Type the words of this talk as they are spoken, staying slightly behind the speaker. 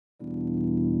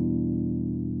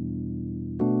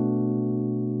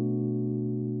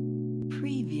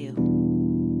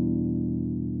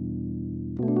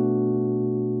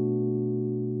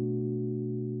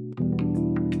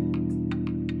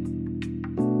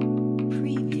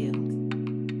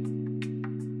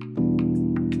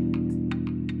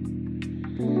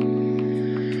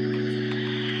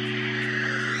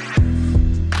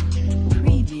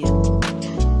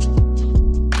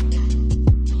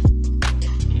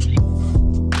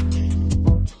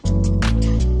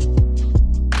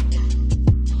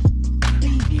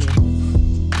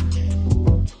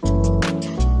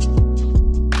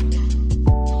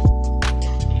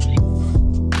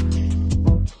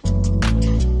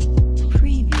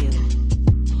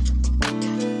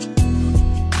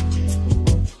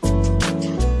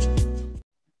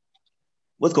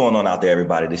What's going on out there,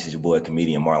 everybody? This is your boy,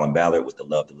 comedian Marlon Ballard with the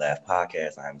Love to Laugh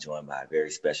podcast. I'm joined by a very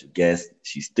special guest.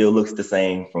 She still looks the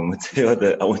same from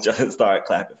Matilda. I want y'all to start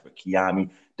clapping for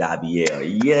Kiami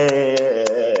Davael.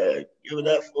 Yeah, give it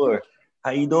up for her.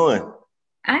 How you doing?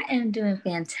 I am doing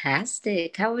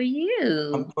fantastic. How are I'm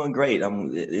you? doing great.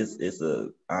 It's a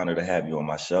honor to have you on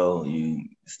my show. You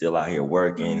still out here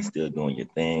working, still doing your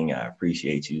thing. I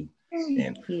appreciate you Thank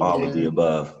and all of the you.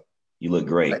 above. You look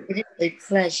great. But it is a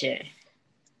pleasure.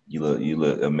 You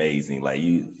look amazing. Like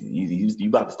you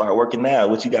about to start working now.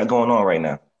 What you got going on right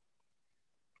now?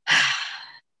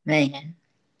 Man.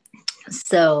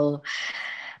 So,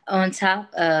 on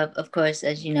top of course,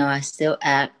 as you know, I still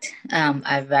act.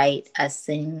 I write, I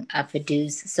sing, I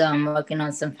produce. So, I'm working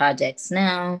on some projects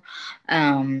now.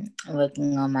 I'm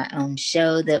working on my own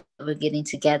show that we're getting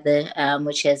together,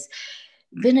 which has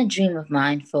been a dream of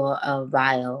mine for a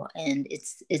while, and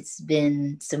it's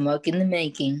been some work in the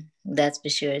making. That's for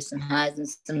sure. Some highs and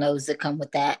some lows that come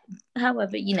with that.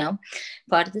 However,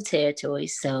 part of the territory.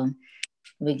 So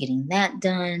we're getting that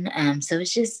done. So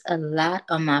it's just a lot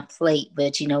on my plate.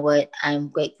 But you know what? I'm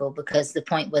grateful because the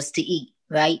point was to eat,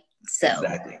 right? So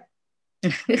Exactly.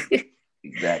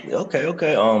 Exactly. Okay.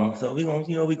 So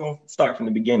we're gonna start from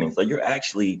the beginning. So you're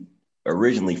actually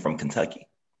originally from Kentucky.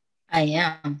 I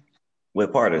am.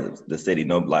 What part of the city?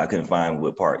 No, like I couldn't find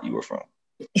what part you were from.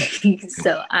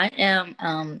 So I am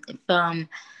from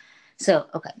So,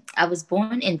 okay, I was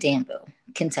born in Danville, Okay.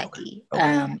 Kentucky.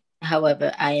 Okay.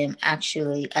 However, I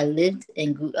lived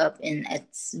and grew up in a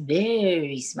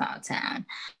very small town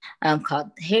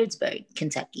called Harrodsburg,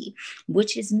 Kentucky,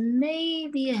 which is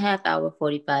maybe a half hour,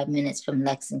 45 minutes from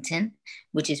Lexington,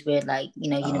 which is where, like,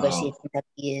 University of Oh,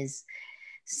 Kentucky is.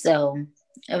 So,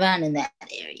 around in that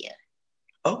area.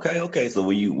 okay. So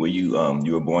were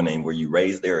you born and were you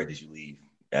raised there or did you leave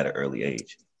at an early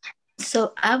age?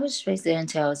 So, I was raised there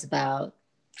until I was about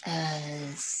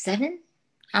 7,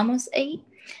 almost 8.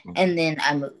 Mhm. And then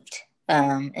I moved.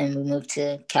 And we moved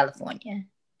to California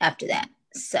after that.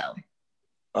 So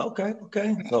Okay.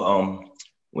 So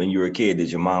when you were a kid,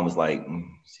 did your mom was like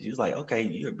she was like, okay,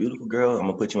 you're a beautiful girl. I'm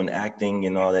gonna put you in acting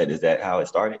and all that. Is that how it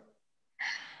started?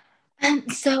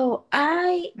 so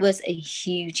I was a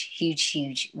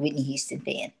huge Whitney Houston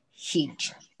fan.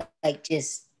 Huge. Like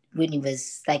just Whitney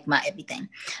was like my everything.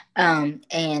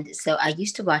 And so I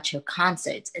used to watch her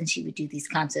concerts, and she would do these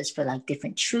concerts for like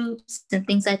different troops and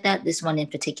things like that. This one in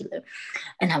particular.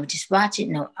 And I would just watch it,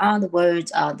 know all the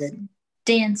words, all the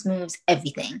dance moves,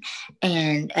 everything.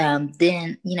 And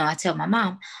then, I tell my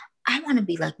mom, I want to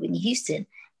be like Whitney Houston.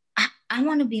 I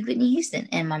want to be Whitney Houston.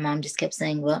 And my mom just kept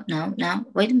saying, well, no,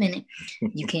 wait a minute.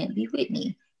 You can't be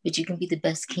Whitney, but you can be the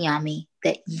best Kiami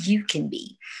that you can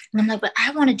be. And I'm like, but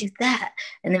I want to do that.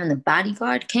 And then when the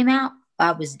bodyguard came out,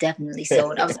 I was definitely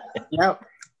sold. I was like, yep,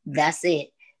 that's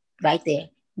it right there.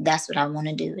 That's what I want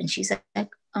to do. And she's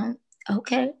like,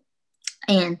 okay.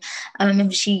 And I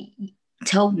remember she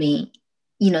told me,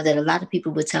 that a lot of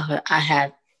people would tell her I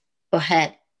have or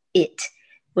had it,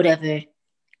 whatever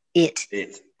it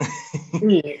It.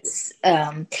 is.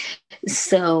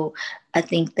 So I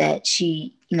think that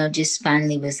she, just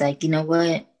finally was like, you know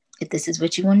what? If this is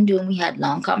what you want to do, and we had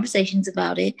long conversations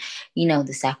about it,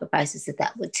 the sacrifices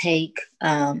that would take,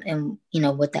 and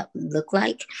what that would look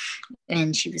like.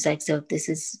 And she was like, so if this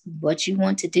is what you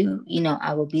want to do,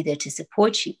 I will be there to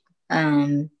support you.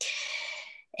 Um,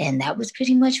 and that was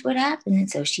pretty much what happened. And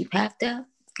so she packed up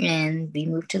and we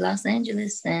moved to Los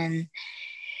Angeles, and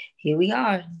here we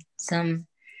are. Some,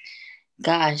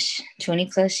 gosh, 20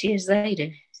 plus years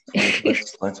later.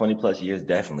 20 plus years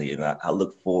definitely, and I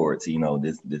look forward to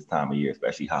this time of year,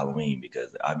 especially Halloween,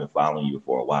 because I've been following you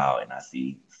for a while, and I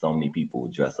see so many people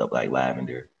dress up like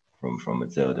Lavender from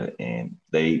Matilda, and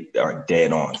they are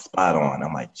dead on, spot on.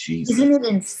 I'm like, Isn't Jesus. it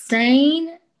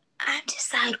insane? I'm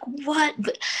just like, what?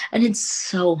 And it's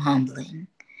so humbling.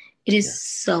 It is Yeah.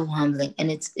 so humbling,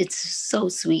 and it's so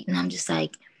sweet. And I'm just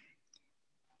like,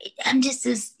 I'm just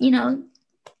this,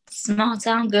 small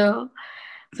town girl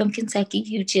from Kentucky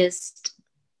who just,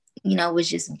 was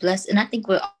just blessed. And I think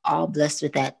we're all blessed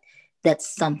with that.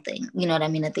 That's something. You know what I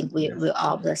mean? I think we're Yes.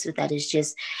 all blessed with that. It's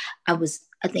just, I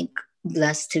think,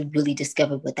 blessed to really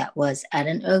discover what that was at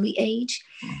an early age.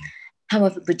 Mhm.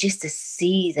 However, but just to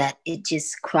see that it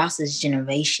just crosses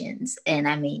generations. And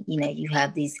I mean, you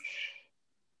have these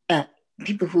uh,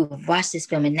 people who have watched this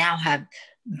film and now have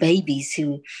babies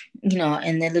who,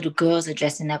 and their little girls are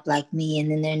dressing up like me, and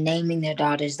then they're naming their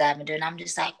daughters Lavender. And I'm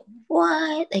just like,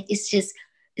 what? Like, it's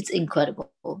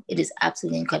incredible. It is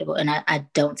absolutely incredible. And I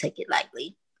don't take it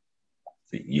lightly.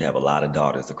 See, you have a lot of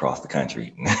daughters across the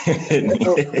country.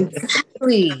 Oh,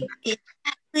 exactly.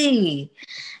 Exactly.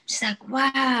 Just like,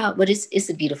 wow. But it's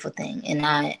a beautiful thing. And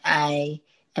I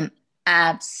am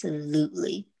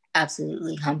absolutely,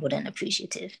 absolutely humbled and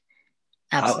appreciative.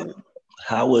 How Absolutely.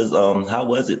 how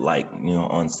was it like,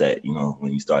 on set,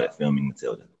 when you started filming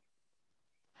Matilda?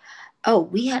 Oh,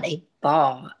 we had a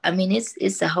ball. I mean,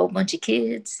 it's a whole bunch of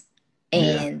kids,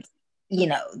 Yeah. and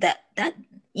that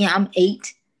yeah, I'm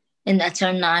 8, and I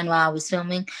turned 9 while I was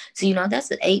filming. So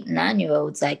that's an 8 and 9 year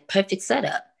olds like perfect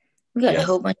setup. We got a Yes.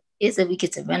 whole bunch of kids that we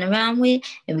get to run around with,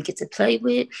 and we get to play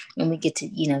with, and we get to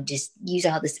just use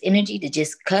all this energy to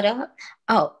just cut up.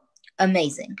 Oh,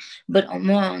 amazing! But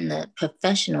more on the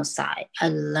professional side, I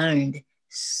learned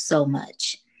so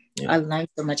much. Yeah. I learned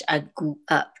so much. I grew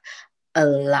up a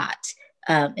lot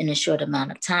in a short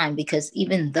amount of time, because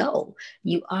even though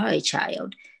you are a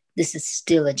child, this is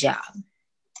still a job,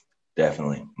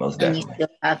 Definitely. Most and you definitely.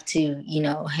 still have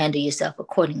to handle yourself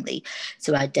accordingly.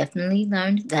 So I definitely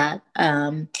learned that.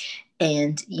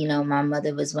 And my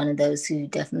mother was one of those who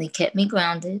definitely kept me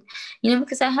grounded,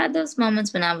 because I had those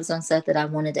moments when I was on set that I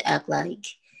wanted to act like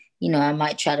I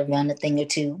might try to run a thing or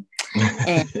two.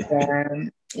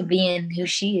 And being who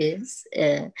she is,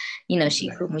 she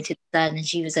Exactly. put me to the side and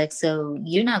she was like, "So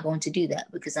you're not going to do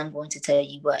that, because I'm going to tell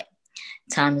you what,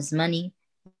 time is money,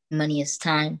 money is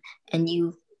time, and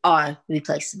you are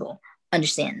replaceable.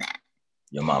 Understand that."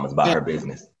 Your mama's about And her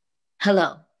business.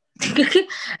 hello.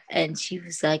 And she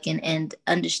was like, and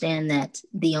understand that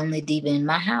the only diva in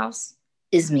my house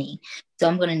is me. So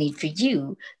I'm going to need for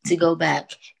you to go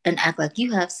back and act like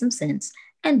you have some sense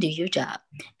and do your job.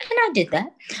 And I did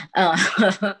that.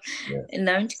 Yeah. And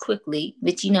learned quickly.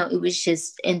 But, it was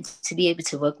just, and to be able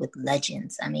to work with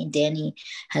legends. I mean, Danny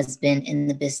has been in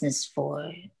the business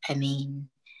for, I mean,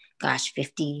 gosh,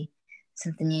 50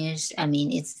 something years. I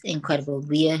mean, it's incredible.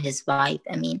 Rhea, his wife,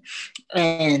 I mean,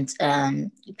 and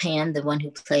Pam, the one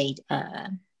who played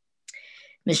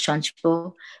Miss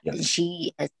Trunchbull, Yes.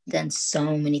 she has done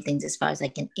so many things as far as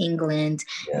like in England.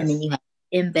 And then Yes.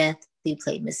 you have Beth, who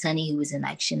played Miss Honey, who was in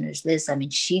like Schindler's List. I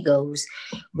mean, she goes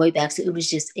way back. So it was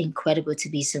just incredible to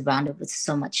be surrounded with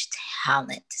so much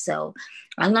talent. So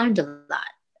I learned a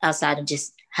lot outside of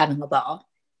just having a ball.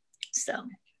 So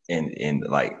And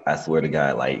like, I swear to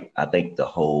God, like, I think the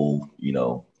whole,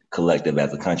 collective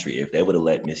as a country, if they would have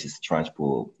let Mrs.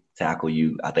 Trunchbull tackle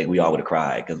you, I think we all would have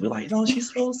cried, because we're like, no,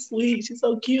 she's so sweet, she's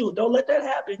so cute, don't let that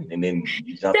happen. And then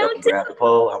you jumped up and don't grabbed the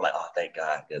pole. I'm like, oh, thank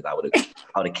God, because I would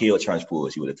have killed Trunchbull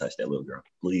if she would have touched that little girl.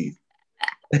 Please.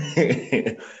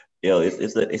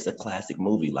 It's a classic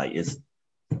movie. Like, it's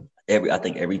I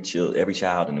think every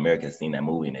child in America has seen that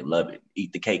movie and they love it.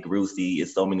 Eat the Cake, Ruthie.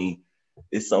 It's so many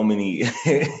so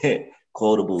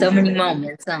quotables in many that movie.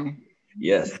 moments.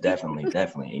 Yes, definitely,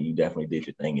 definitely. And you definitely did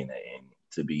your thing in that. And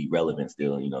to be relevant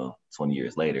still, 20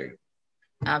 years later,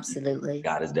 Absolutely.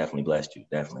 God has definitely blessed you.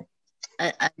 Definitely.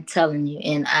 I'm telling you,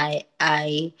 and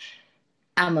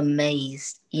I'm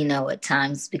amazed, at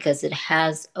times, because it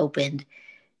has opened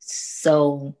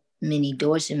so many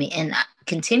doors for me, and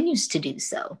continues to do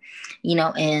so.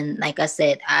 And like I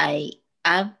said, I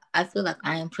feel like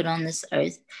I am put on this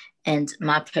earth, and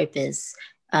my purpose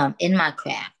in my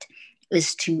craft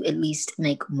is to at least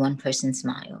make one person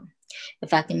smile.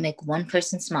 If I can make one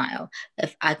person smile,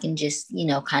 if I can just,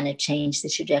 kind of change the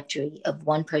trajectory of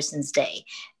one person's day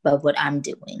by what I'm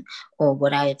doing or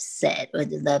what I have said or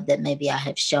the love that maybe I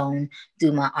have shown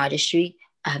through my artistry,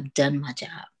 I've done my job.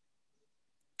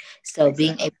 So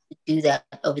being Exactly. able to do that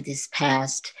over this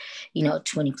past,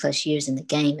 20 plus years in the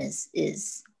game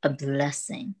is a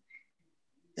blessing.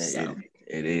 So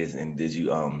It is. And did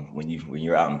you when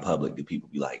you're out in public, do people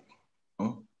be like,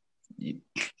 hmm? You,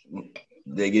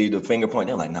 they give you the finger point?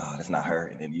 They're like, no, that's not her.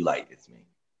 And then you like, it's me.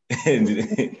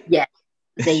 yeah,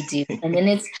 they do. And then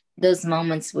it's those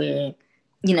moments where,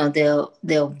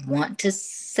 they'll want to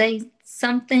say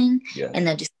something, and Yes.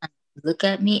 they'll just kind of look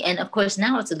at me. And of course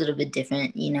now it's a little bit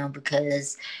different,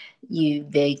 because you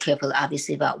very careful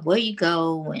obviously about where you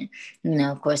go, and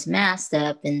of course masked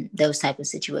up and those type of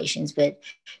situations. But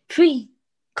pre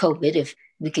COVID, if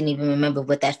we can even remember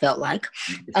what that felt like,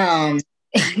 um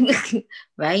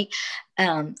right,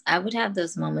 I would have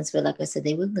those moments where, like I said,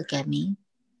 they would look at me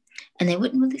and they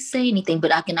wouldn't really say anything,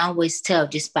 but I can always tell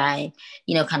just by,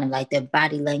 kind of like their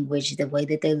body language, the way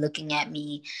that they're looking at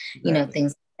me, Exactly.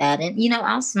 things like that. And,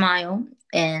 I'll smile,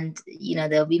 and,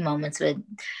 there'll be moments where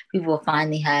people will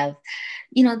finally have,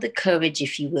 the courage,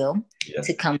 if you will, to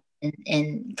Yes. come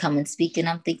and come and speak. And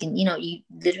I'm thinking, you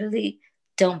literally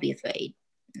don't be afraid.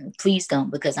 Please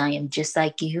don't, because I am just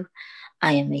like you.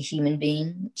 I am a human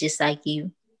being just like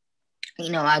you.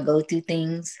 I go through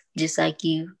things just like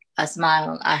you. I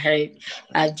smile, I hurt,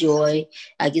 I joy,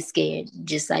 I get scared,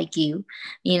 just like you.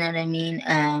 You know what I mean?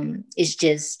 It's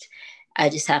just, I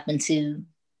just happen to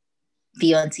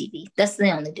be on TV. That's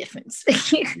the only difference.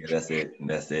 Yeah, that's it.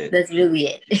 That's it. That's really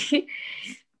it.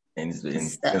 And So,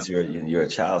 since you're a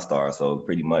child star, so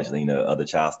pretty much other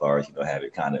child stars have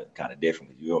it kind of different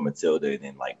because you're on Matilda, and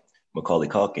then like Macaulay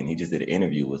Culkin, he just did an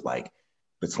interview, was like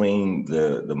between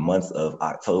the months of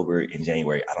October and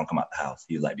January, I don't come out the house.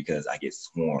 He was like, because I get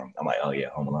swarmed. I'm like, oh yeah,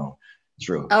 Home Alone.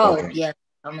 True. oh Okay. yeah,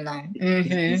 Home Alone.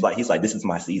 He's like, this is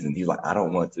my season. He's like, I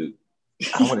don't want to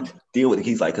deal with it.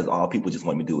 He's like, because all people just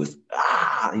want me to do is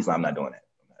He's like, I'm not doing that.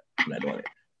 I'm not doing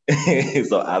it.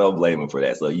 So I don't blame him for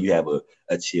that. So you have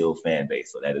a chill fan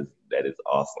base. So that is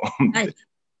awesome.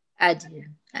 I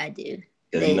do.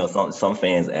 Because some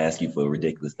fans ask you for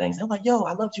ridiculous things. They're like, "Yo,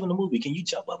 I loved you in the movie. Can you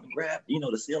jump up and grab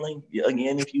the ceiling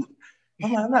again if you?"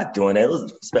 I'm like, I'm not doing that. It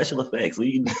was special effects. What are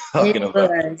you talking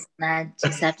about? And I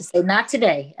just have to say, not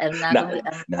today. I'm not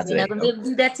gonna be able to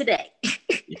do that today.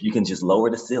 If you can just lower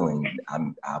the ceiling,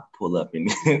 I'll pull up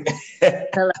and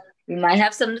we might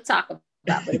have something to talk about.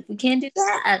 But if we can't do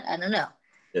that, I don't know.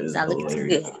 It's not looking too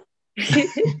good.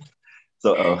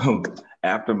 So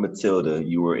after Matilda,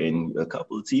 you were in a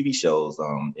couple of TV shows,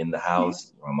 In the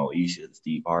House, Moesha, the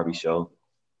Steve Harvey Show.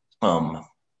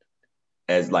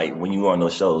 As like when you were on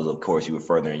those shows, of course, you were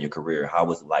further in your career. How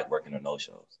was it like working on those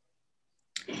shows?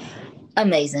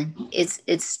 Amazing.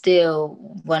 It's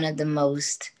still one of the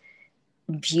most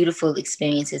beautiful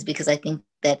experiences, because I think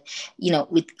that,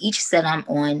 with each set I'm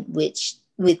on, with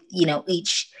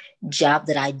each job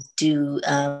that I do,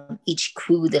 each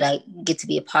crew that I get to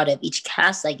be a part of, each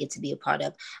cast I get to be a part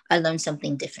of, I learn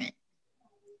something different.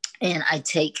 And I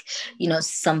take,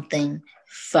 something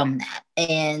from that.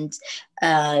 And,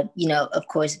 of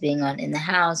course, being on In the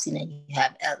House, you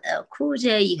have LL Cool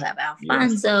J, you have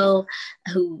Alfonso,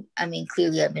 yes, who,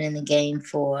 clearly have been in the game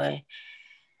for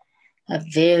a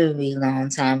very long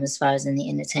time as far as in the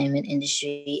entertainment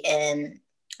industry. And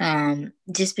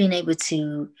just being able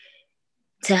to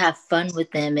have fun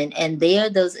with them. And they are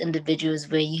those individuals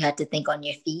where you have to think on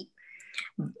your feet,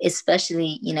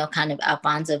 especially, kind of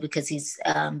Alfonso, because he's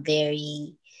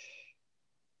very,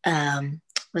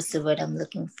 what's the word I'm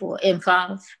looking for?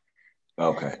 Improv.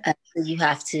 Okay. So you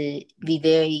have to be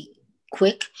very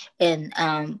quick. And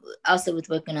also with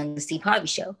working on the Steve Harvey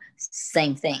Show,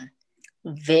 same thing.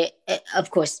 Of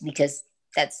course, because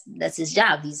that's his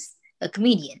job. He's a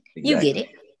comedian. Exactly. You get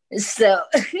it. So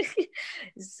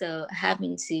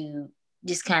having to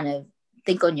just kind of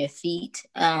think on your feet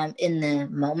in the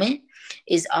moment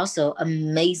is also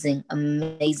amazing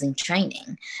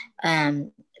training.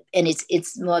 And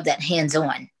it's more of that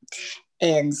hands-on.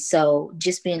 And so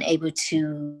just being able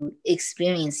to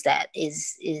experience that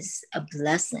is a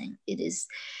blessing. It is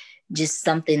just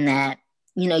something that,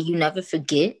 you never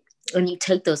forget, and you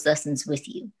take those lessons with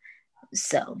you.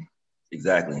 So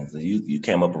exactly. So you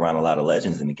came up around a lot of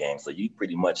legends in the game, so you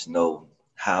pretty much know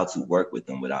how to work with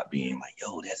them without being like,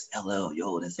 yo, that's LL,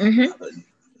 yo, that's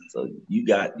So you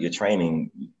got your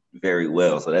training very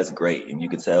well. So that's great. And you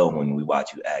could tell when we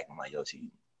watch you act, I'm like, yo,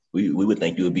 we would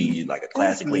think you would be like a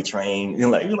classically trained, you're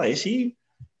like, did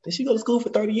she go to school for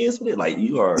 30 years with it? Like,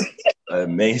 you are an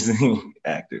amazing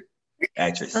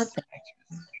actress.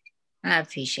 I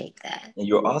appreciate that. And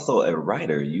you're also a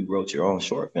writer. You wrote your own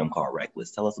short film called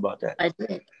Reckless. Tell us about that.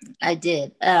 I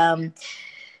did.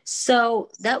 So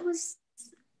that was,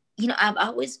 I've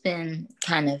always been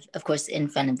kind of course, in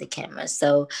front of the camera.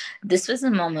 So this was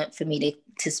a moment for me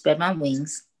to spread my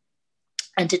wings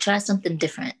and to try something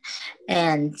different,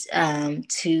 and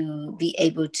to be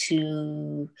able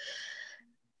to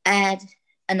add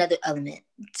another element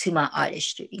to my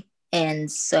artistry.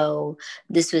 And so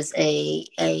this was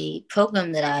a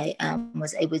program that I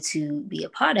was able to be a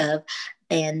part of.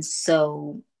 And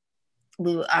so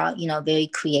we were, very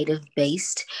creative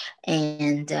based.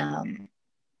 And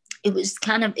it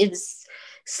was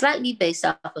slightly based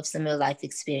off of some real life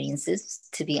experiences,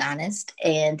 to be honest.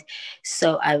 And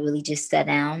so I really just sat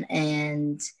down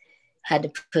and had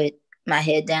to put my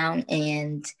head down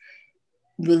and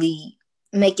really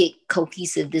make it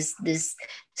cohesive. This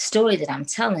story that I'm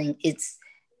telling, it's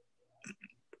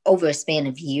over a span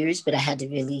of years, but I had to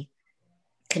really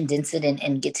condense it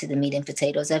and get to the meat and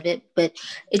potatoes of it. But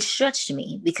it stretched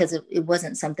me because it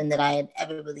wasn't something that I had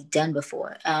ever really done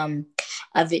before.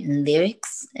 I've written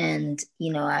lyrics, and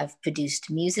I've produced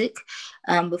music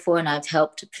before, and I've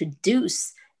helped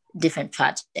produce different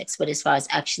projects. But as far as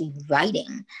actually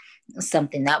writing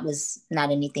something, that was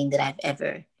not anything that I've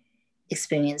ever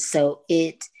experienced. So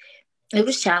it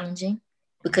was challenging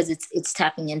because it's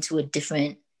tapping into a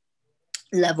different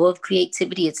level of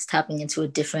creativity. It's tapping into a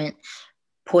different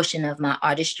portion of my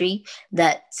artistry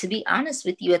that, to be honest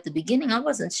with you, at the beginning, I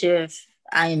wasn't sure if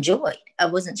I enjoyed. I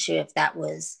wasn't sure if that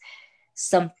was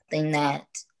something that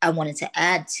I wanted to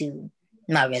add to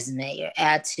my resume or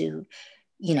add to,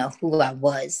 who I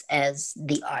was as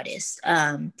the artist.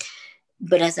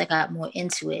 But as I got more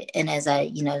into it and as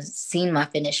I, seen my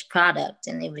finished product,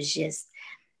 and it was just,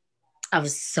 I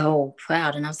was so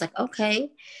proud. And I was like,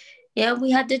 okay, yeah,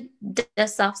 we had to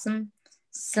dust off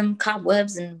some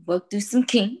cobwebs and work through some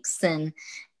kinks and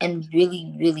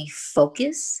really, really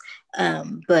focus.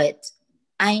 But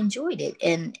I enjoyed it,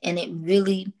 and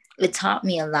it taught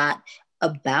me a lot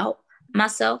about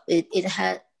myself.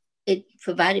 It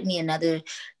provided me another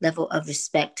level of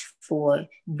respect for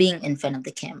being in front of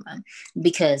the camera,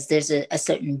 because there's a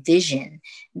certain vision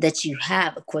that you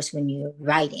have, of course, when you're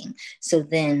writing. So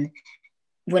then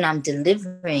when I'm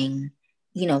delivering,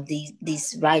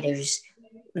 these writers'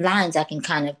 lines, I can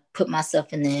kind of put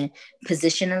myself in their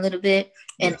position a little bit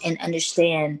and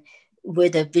understand where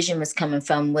their vision was coming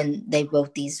from when they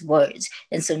wrote these words.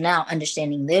 And so now,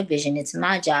 understanding their vision, it's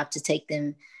my job to take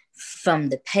them from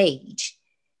the page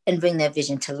and bring their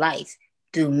vision to life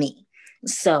through me.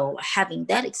 So having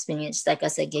that experience, like I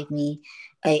said, gave me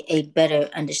a better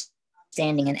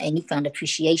understanding and a newfound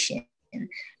appreciation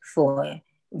for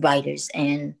writers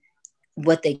and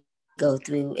what they go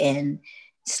through, and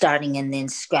starting and then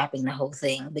scrapping the whole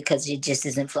thing because it just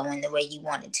isn't flowing the way you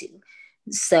want it to.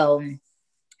 So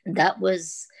that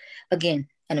was, again,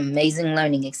 an amazing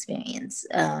learning experience.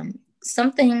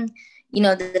 Something,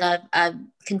 that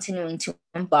I'm continuing to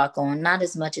embark on, not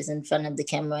as much as in front of the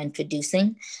camera and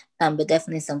producing, but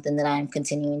definitely something that I'm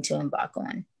continuing to embark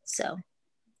on. So.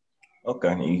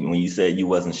 Okay. When you said you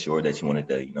wasn't sure that you wanted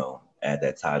to, add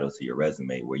that title to your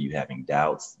resume, were you having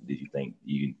doubts? Did you think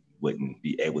you wouldn't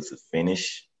be able to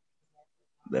finish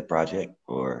that project,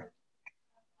 or?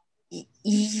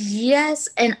 Yes,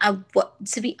 and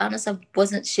to be honest, I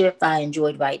wasn't sure if I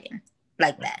enjoyed writing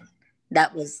like that.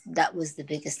 That was the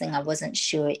biggest thing. I wasn't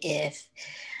sure if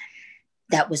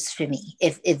that was for me,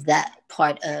 if that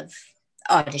part of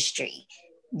artistry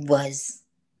was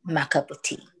my cup of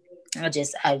tea.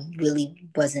 I really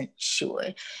wasn't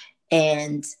sure.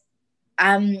 And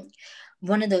I'm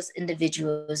one of those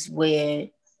individuals where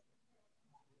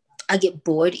I get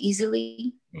bored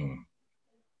easily.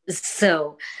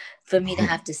 So for me to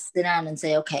have to sit down and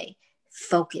say, okay,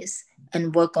 focus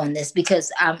and work on this,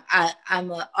 because I'm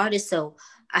an artist, so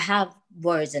I have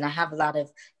words and I have a lot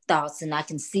of thoughts and I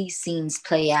can see scenes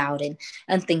play out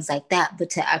and things like that.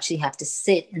 But to actually have to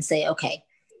sit and say, okay,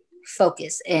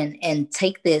 focus and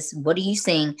take this, what are you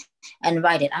saying, and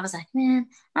write it. I was like, man,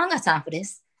 I don't got time for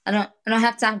this. I don't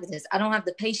have time for this. I don't have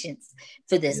the patience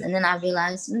for this. And then I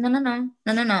realized,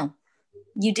 no.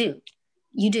 You do.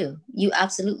 You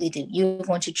absolutely do. You're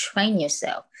going to train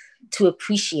yourself to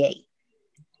appreciate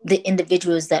the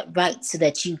individuals that write so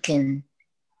that you can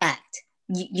act.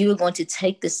 You're going to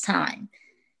take this time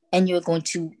and you're going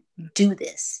to do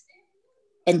this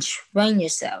and train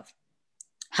yourself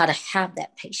how to have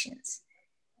that patience.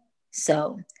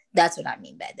 So that's what I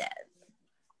mean by that.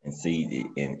 And see,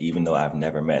 and even though I've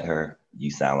never met her,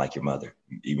 you sound like your mother.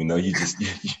 Even though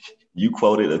you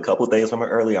quoted a couple things from her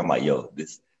earlier, I'm like, yo,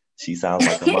 she sounds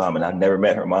like her mom, and I've never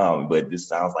met her mom, but this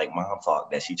sounds like mom talk,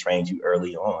 that she trained you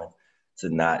early on to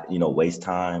not, waste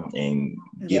time and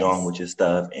get on with your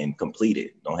stuff and complete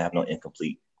it. Don't have no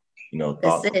incomplete,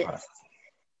 thoughts or process.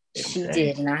 She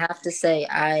did, and I have to say,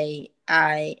 I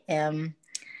am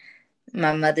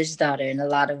my mother's daughter in a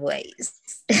lot of ways.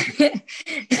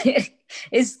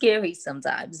 It's scary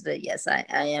sometimes, but yes, I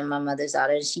am my mother's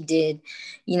daughter. She did,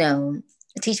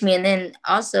 teach me. And then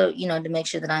also, to make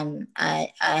sure that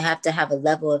I have to have a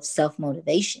level of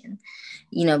self-motivation,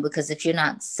 because if you're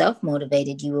not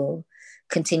self-motivated, you will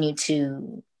continue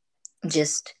to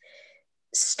just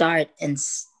start and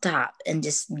stop and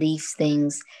just leave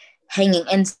things hanging.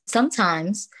 And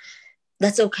sometimes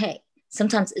that's okay.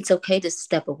 Sometimes it's okay to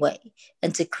step away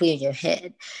and to clear your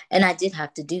head. And I did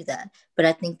have to do that. But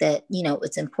I think that,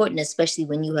 it's important, especially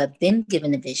when you have been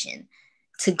given a vision,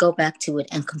 to go back to it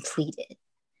and complete it.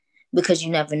 Because you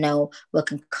never know what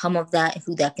can come of that,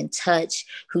 who that can touch,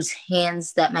 whose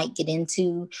hands that might get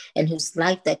into, and whose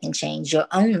life that can change, your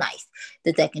own life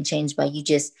that can change by you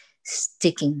just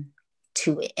sticking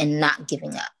to it and not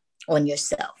giving up on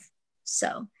yourself.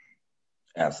 So.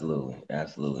 Absolutely.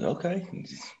 Okay.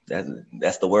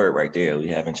 That's the word right there. We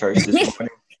having church this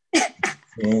morning.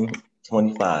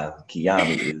 10:25.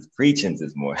 Kiami is preaching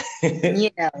this morning.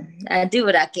 Yeah, I do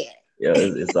what I can. Yeah,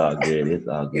 it's all good. It's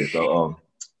all good. So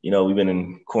we've been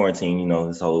in quarantine,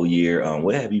 this whole year.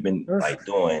 What have you been Oof. like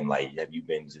doing? Like, have you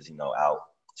been just, out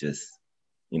just,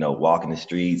 walking the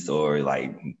streets, or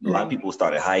like a lot of Mm. people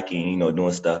started hiking,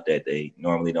 doing stuff that they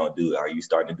normally don't do. Are you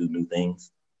starting to do new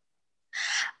things?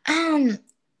 Um,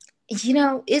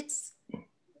 it's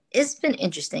been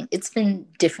interesting. It's been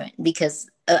different because,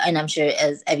 and I'm sure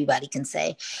as everybody can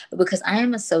say, because I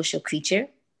am a social creature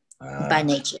by Uh,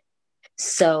 nature.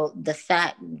 So the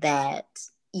fact that,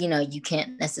 you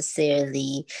can't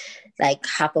necessarily like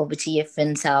hop over to your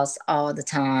friend's house all the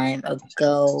time or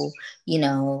go,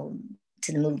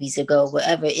 to the movies or go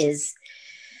wherever is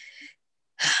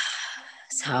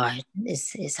it's hard.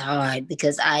 It's hard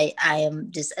because I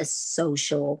am just a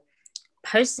social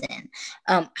person.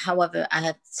 However, I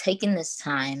have taken this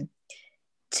time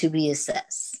to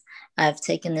reassess. I've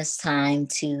taken this time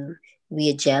to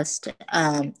readjust,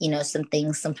 some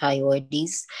things, some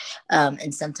priorities.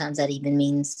 And sometimes that even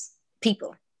means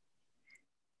people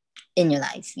in your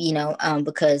life,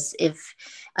 because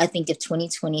I think if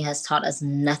 2020 has taught us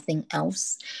nothing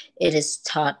else, it has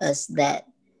taught us that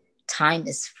time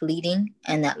is fleeting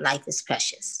and that life is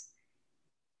precious.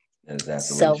 that is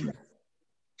absolutely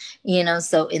So, true.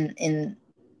 so in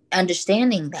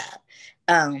understanding that,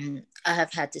 I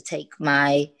have had to take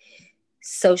my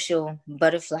social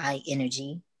butterfly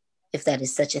energy, if that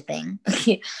is such a thing,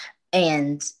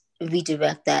 and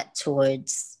redirect that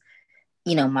towards,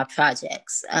 my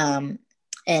projects.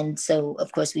 And so,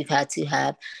 of course, we've had to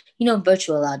have,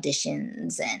 virtual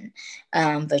auditions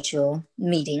and virtual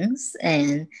meetings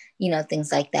and,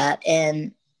 things like that.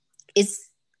 And it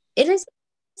is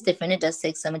different. It does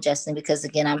take some adjusting because,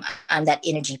 again, I'm that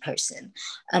energy person.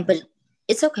 But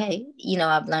it's okay.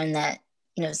 I've learned that,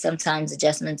 sometimes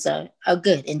adjustments are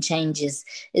good and change is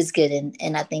good.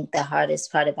 And I think the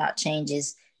hardest part about change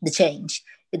is the change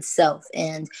itself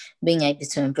and being able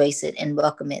to embrace it and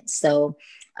welcome it. So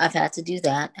I've had to do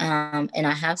that. And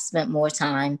I have spent more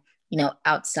time,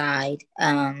 outside,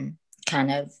 kind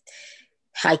of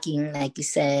hiking, like you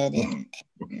said, and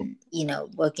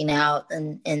working out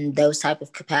and those type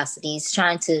of capacities,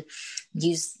 trying to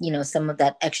use, some of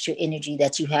that extra energy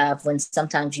that you have when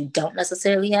sometimes you don't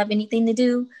necessarily have anything to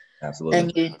do Absolutely.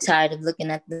 and you're tired of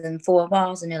looking at them four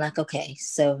walls and you're like, okay,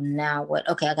 so now what?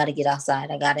 Okay, I got to get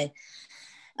outside. I gotta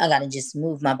just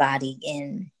move my body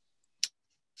and,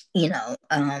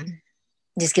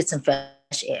 just get some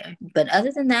fresh air. But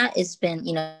other than that, it's been,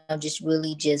 just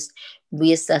really just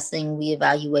reassessing,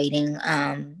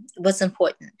 reevaluating, what's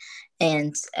important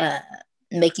and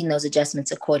making those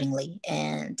adjustments accordingly.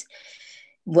 And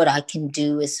what I can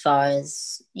do as far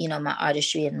as, my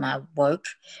artistry and my work,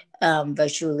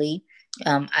 virtually.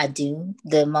 I do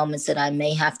the moments that I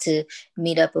may have to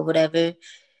meet up or whatever.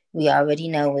 We already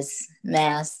know is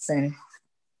masks and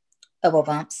elbow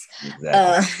bumps. Exactly.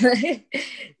 Uh,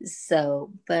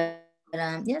 but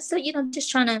yeah, so just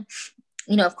trying to,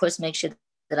 of course, make sure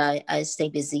that I stay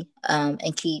busy,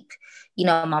 and keep,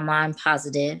 my mind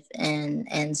positive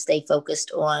and stay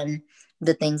focused on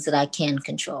the things that I can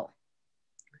control.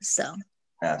 So,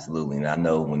 Absolutely. And I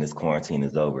know when this quarantine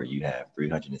is over, you have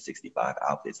 365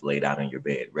 outfits laid out on your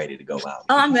bed, ready to go out oh,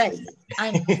 because I'm you ready.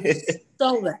 I'm said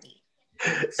so ready,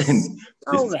 and this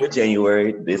so is for ready.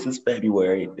 January. This is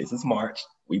February. This is March.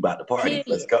 We about to party.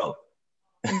 Let's Period. go.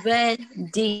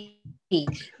 Ready.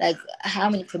 Like, how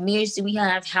many premieres do we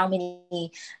have? How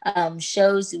many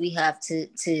shows do we have to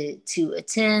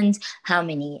attend? How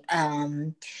many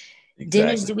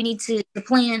dinners do Exactly. we need to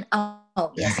plan?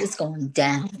 Oh yes, it's going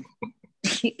down.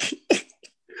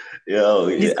 Yo,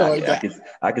 It's yeah, going down.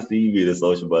 I can see you being a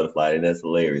social butterfly, and that's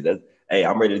hilarious. That's hey,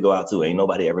 I'm ready to go out too. Ain't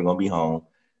nobody ever gonna be home.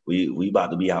 We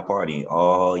about to be out partying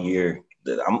all year.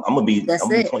 I'm That's gonna be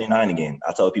it. 29 again.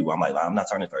 I told people I'm like I'm not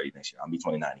turning 30 next year. I'm gonna be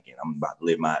 29 again. I'm about to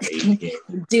live my age again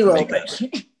Do and make over. up.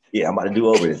 Yeah, I'm about to do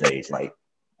over this age. Like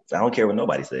so I don't care what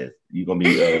nobody says. You're gonna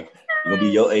be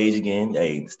your age again.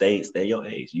 Hey, stay your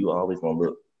age. You always gonna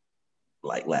look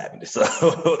like lavender. So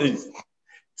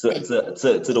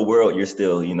to the world, you're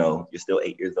still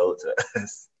 8 years old to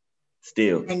us.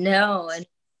 Still. I know, and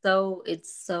so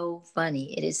it's so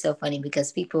funny. It is so funny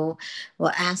because people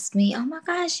will ask me, "Oh my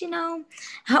gosh,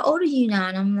 how old are you now?"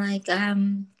 And I'm like,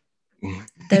 I'm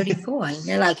 34. And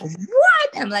they're like, "What?"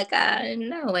 I'm like, I don't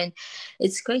know. And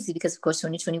it's crazy because, of course,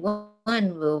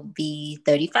 2021 will be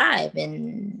 35.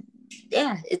 And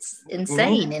yeah, it's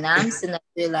insane. Mhm. And I'm sitting up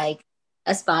there like,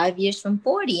 that's 5 years from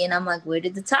 40. And I'm like, where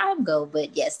did the time go?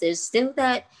 But yes, there's still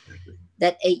that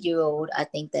 8-year old, I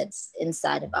think, that's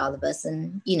inside of all of us.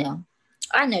 And,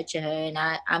 I nurture her and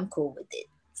I'm cool with it.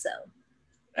 So,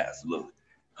 Absolutely.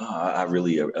 I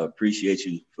really appreciate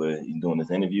you for doing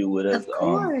this interview with us. of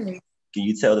course. can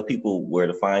you tell the people where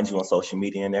to find you on social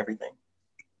media and everything?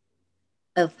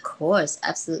 Of course,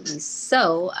 absolutely.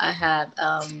 So I have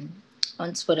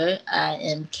on Twitter, I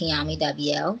am Kiami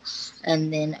Davael,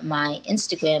 and then my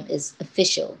Instagram is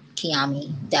official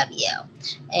Kiami Davael,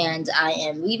 and I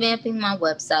am revamping my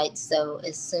website. So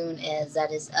as soon as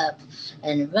that is up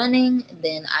and running,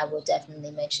 then I will definitely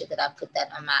make sure that I put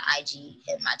that on my IG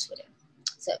and my Twitter,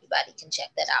 so everybody can check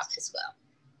that out as well.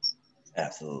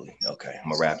 Absolutely. Okay,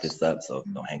 I'm gonna wrap this up, so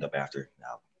don't hang up after.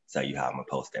 I'll tell you how I'm gonna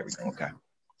post everything. Okay.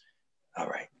 All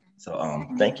right. So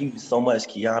thank you so much,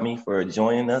 Kiami, for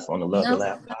joining us on the Love to No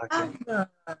Laugh podcast. problem.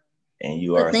 And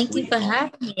you Well, are a thank you for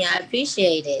sweetheart. having me. I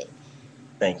appreciate it.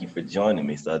 Thank you for joining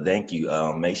me. So thank you.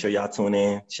 Make sure y'all tune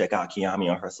in, check out Kiami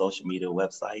on her social media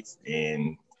websites,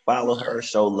 and follow her,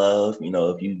 show love. You know,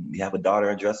 if you have a daughter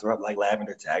and dress her up like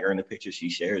Lavender, tag her in the picture. She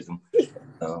shares them.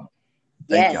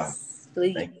 Thank y'all. Yes,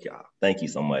 please. Thank y'all. Thank you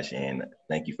so much. And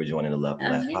thank you for joining the Love to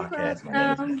Laugh You're podcast. My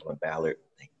name is welcome. Marlon Ballard.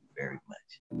 Thank you very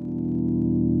much.